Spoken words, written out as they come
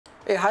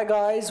Hey, hi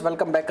guys,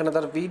 welcome back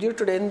another video.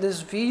 Today in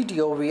this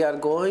video we are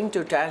going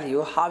to tell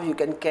you how you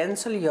can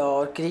cancel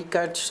your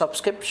Cricut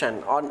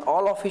subscription on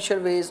all official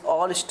ways,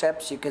 all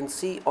steps you can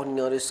see on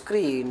your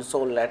screen.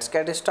 So let's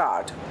get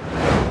started.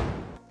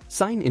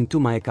 Sign into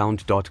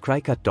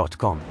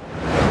myaccount.cricut.com.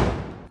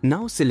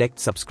 Now select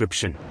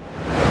subscription.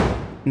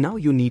 Now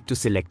you need to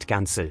select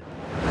cancel.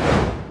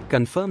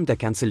 Confirm the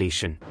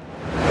cancellation.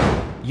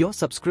 Your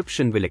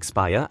subscription will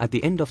expire at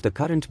the end of the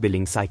current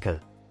billing cycle.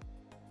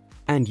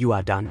 And you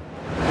are done.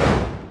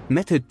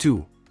 Method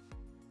 2.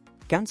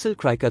 Cancel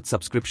Cricut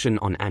subscription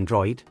on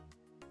Android.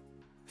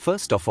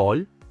 First of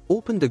all,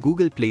 open the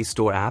Google Play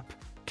Store app,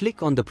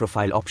 click on the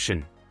profile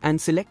option,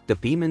 and select the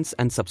payments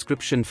and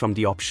subscription from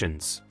the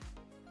options.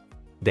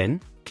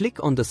 Then,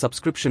 click on the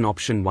subscription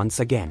option once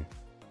again.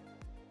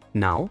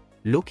 Now,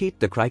 locate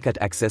the Cricut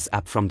Access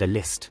app from the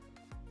list.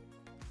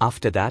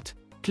 After that,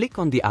 click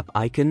on the app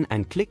icon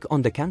and click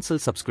on the Cancel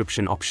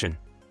Subscription option.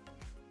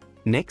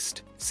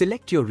 Next,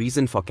 select your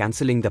reason for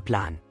cancelling the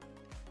plan.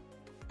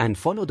 And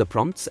follow the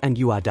prompts and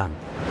you are done.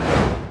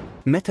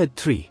 Method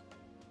 3.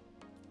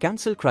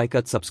 Cancel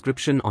Cricut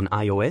subscription on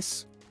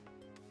iOS.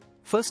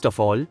 First of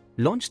all,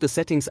 launch the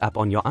Settings app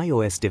on your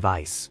iOS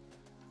device.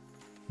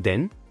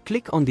 Then,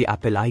 click on the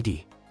Apple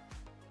ID.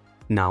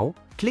 Now,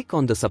 click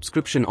on the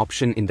subscription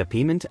option in the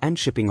Payment and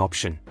Shipping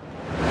option.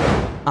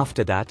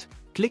 After that,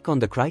 click on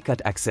the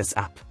Cricut Access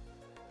app.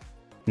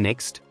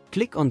 Next,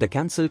 click on the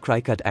Cancel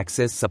Cricut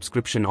Access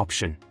subscription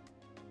option.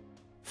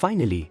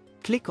 Finally,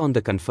 click on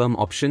the Confirm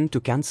option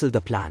to cancel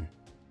the plan.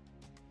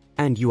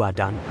 And you are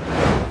done.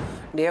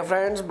 Dear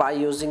friends, by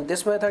using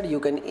this method you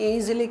can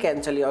easily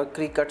cancel your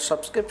Cricut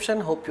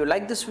subscription. Hope you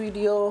like this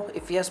video.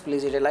 If yes,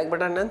 please hit a like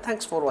button and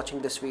thanks for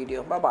watching this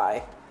video. Bye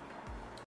bye.